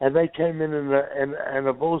in, and they came in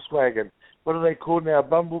a Volkswagen. What do they call now? A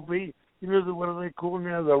Bumblebee? What do they call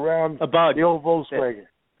now? A Bug. The old Volkswagen. Yeah.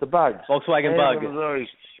 The Bugs. Volkswagen Bug. One of those.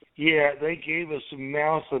 Yeah, they gave us some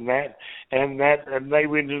mouth and they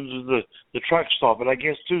went into the truck stop. And I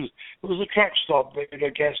guess too, it was a truck stop at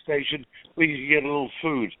a gas station where you could get a little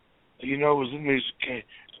food. It was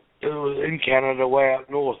in Canada, way up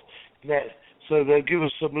north. So they give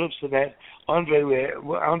us some lips of that. Andre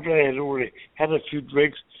had already had a few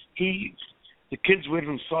drinks. The kids went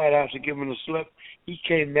inside after giving a slip. He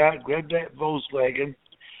came out, grabbed that Volkswagen,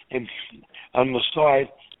 and on the side,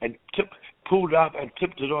 and pulled up and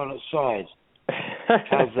tipped it on its side.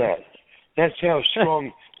 How's that? That's how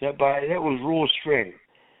strong that was raw strength.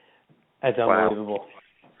 That's unbelievable.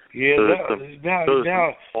 Yeah,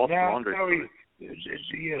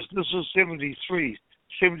 yes, this is 73,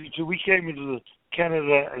 72. We came into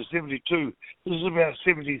Canada in 72. This is about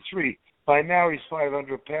 73. By now he's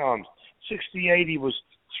 500 pounds. 60-80 was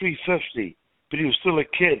 350, but he was still a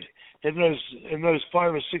kid. In those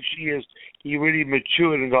 5 or 6 years, he really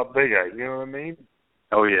matured and got bigger. You know what I mean?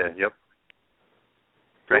 Oh yeah, yep.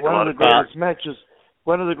 One of the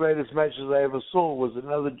greatest matches I ever saw was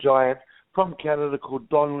another Giant from Canada called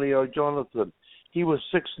Don Leo Jonathan. He was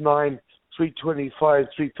 6'9", 325,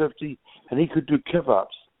 350, and he could do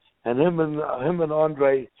kip-ups. And him and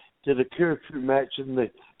Andre did a curfew match in the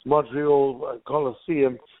Montreal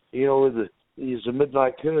Coliseum. It's a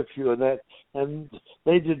midnight curfew and that, and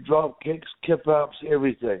they did drop kicks, kip-ups,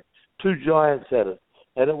 everything. 2 Giants at it,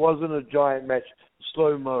 and it wasn't a Giant match,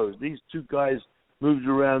 slow-mo. These 2 guys moved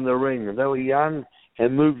around the ring, and they were young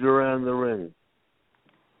and moved around the ring.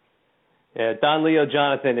 Yeah, Don Leo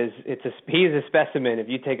Jonathan he's a specimen. If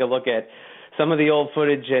you take a look at some of the old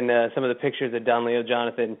footage and some of the pictures of Don Leo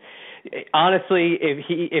Jonathan, honestly,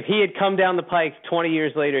 if he had come down the pike 20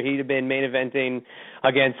 years later, he'd have been main eventing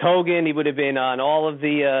against Hogan. He would have been on all of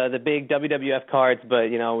the big WWF cards, but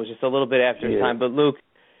it was just a little bit after his time. But Luke,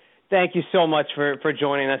 thank you so much for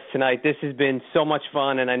joining us tonight. This has been so much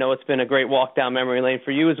fun, and I know it's been a great walk down memory lane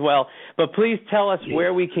for you as well. But please tell us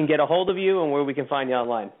where we can get a hold of you and where we can find you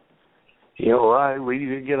online. Yeah, all right. Well,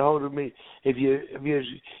 you can get a hold of me if you.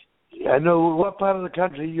 I know what part of the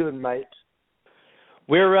country are you in, mate?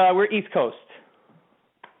 We're East Coast.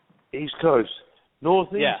 East Coast,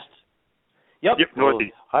 Northeast. Yeah. Yep,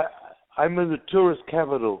 Northeast. I'm in the tourist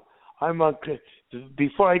capital.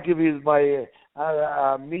 Before I give you my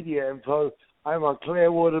media info, I'm on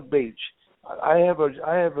Clearwater Beach. I have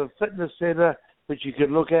a fitness center which you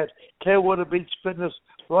can look at. Clearwater Beach Fitness,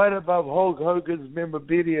 right above Hulk Hogan's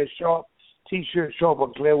memorabilia shop, T-shirt shop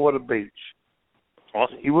on Clearwater Beach.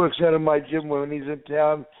 Awesome. He works out of my gym when he's in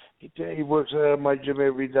town. He works out of my gym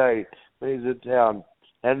every day when he's in town.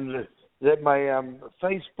 And that my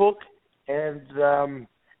Facebook and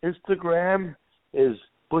Instagram is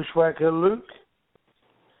Bushwhacker Luke,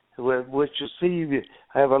 which you see,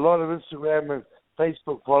 I have a lot of Instagram and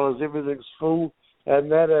Facebook followers. Everything's full, and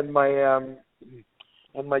my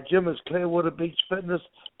gym is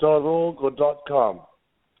ClearwaterBeachFitness.org or .com.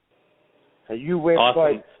 A new website.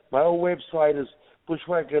 Awesome. My old website is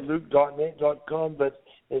bushwhackerluke.net.com, but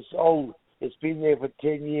it's old. It's been there for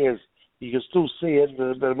 10 years. You can still see it,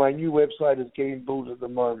 but my new website is getting built at the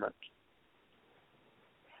moment.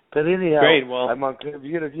 But anyhow, great. Well,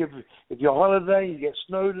 if you're holiday, you get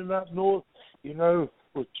snowed in up north,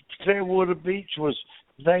 Clearwater Beach was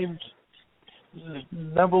named the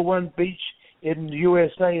number 1 beach in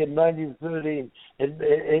USA in 1913. In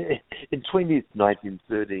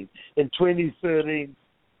 2013.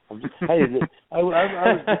 Hey, I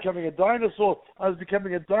was becoming a dinosaur. I was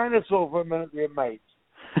becoming a dinosaur for a minute there, mate.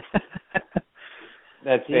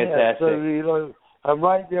 That's fantastic. So, I'm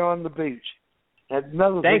right there on the beach. And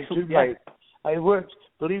another thing too, mate. I worked,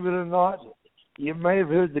 believe it or not, you may have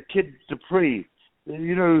heard the kid Dupree.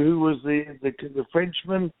 You know who was the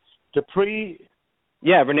Frenchman? Dupree?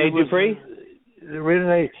 Yeah, Rene Dupree?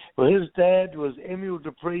 Rene. Well, his dad was Emile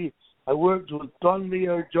Dupree. I worked with Don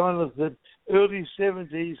Leo Jonathan, early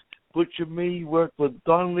 70s. Butcher Me worked with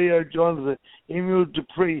Don Leo Jonathan, Emile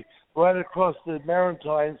Dupree, right across the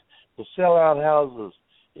Maritimes to sell out houses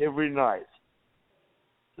every night.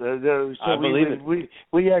 I believe it.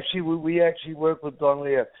 We actually worked with Don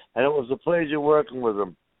Lear, and it was a pleasure working with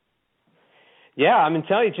him. Yeah, I'm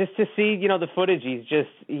telling you, just to see, the footage,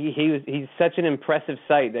 he's such an impressive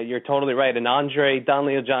sight that you're totally right. An Andre Don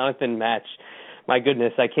Leo Jonathan match, my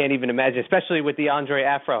goodness, I can't even imagine, especially with the Andre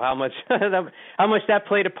Afro, how much that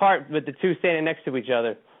played a part with the two standing next to each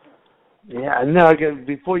other. Yeah, and now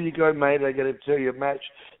before you go, mate, I got to tell you a match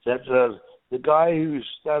that the guy who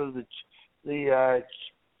started the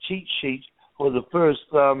cheat sheet, or the first,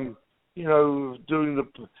 doing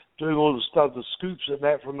all the stuff, the scoops and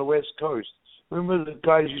that from the West Coast. Remember the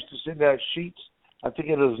guys used to send out sheets? I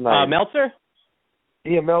forget his name. Meltzer?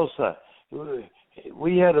 Yeah, Meltzer.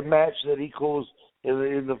 We had a match that he calls in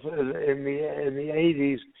the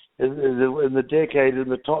 80s, in the decade, in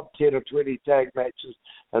the top 10 or 20 tag matches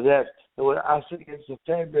of that. It was us against the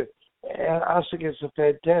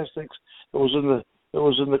Fantastics. It was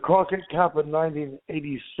in the Crockett Cup in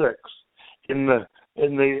 1986 in the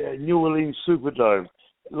New Orleans Superdome.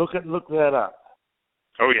 Look that up.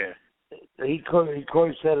 Oh yeah. He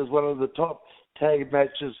quotes that as one of the top tag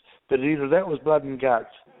matches, but that was blood and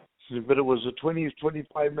guts. But it was a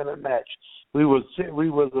 25 minute match. We were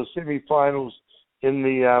the semifinals in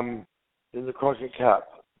the Crockett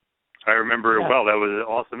Cup. I remember it well. That was an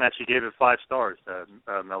awesome match. He gave it 5 stars.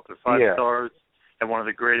 Meltzer, 5 stars, and one of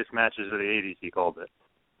the greatest matches of the 80s. He called it.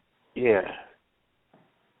 Yeah.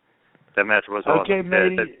 That match was awesome. Okay,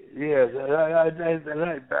 matey.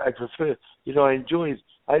 I prefer.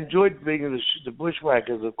 I enjoyed being in the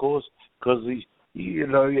Bushwhackers, of course, because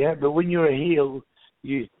but when you're a heel,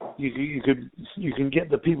 you can get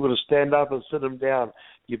the people to stand up and sit them down.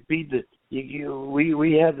 You beat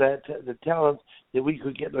we had the talent that we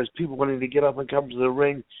could get those people wanting to get up and come to the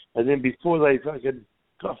ring, and then before they fucking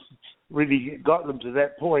got them to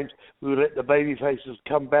that point, we would let the baby faces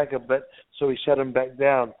come back a bit, so we shut them back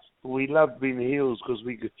down. We loved being heels because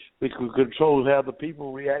we could control how the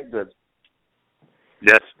people reacted.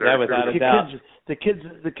 Yes, without a doubt. The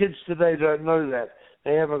kids today don't know that.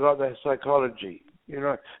 They haven't got that psychology.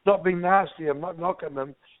 Not being nasty, I'm not knocking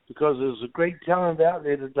them, because there's a great talent out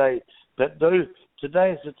there today. But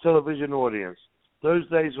today it's a television audience. Those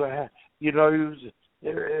days were, it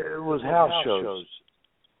was house shows.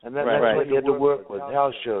 And that's what you had to work with,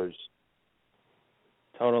 house shows.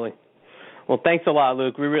 Totally. Well, thanks a lot,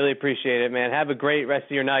 Luke. We really appreciate it, man. Have a great rest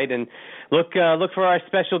of your night, and look for our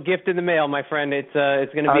special gift in the mail, my friend. It's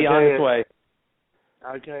going to be on its way.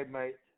 Okay, mate.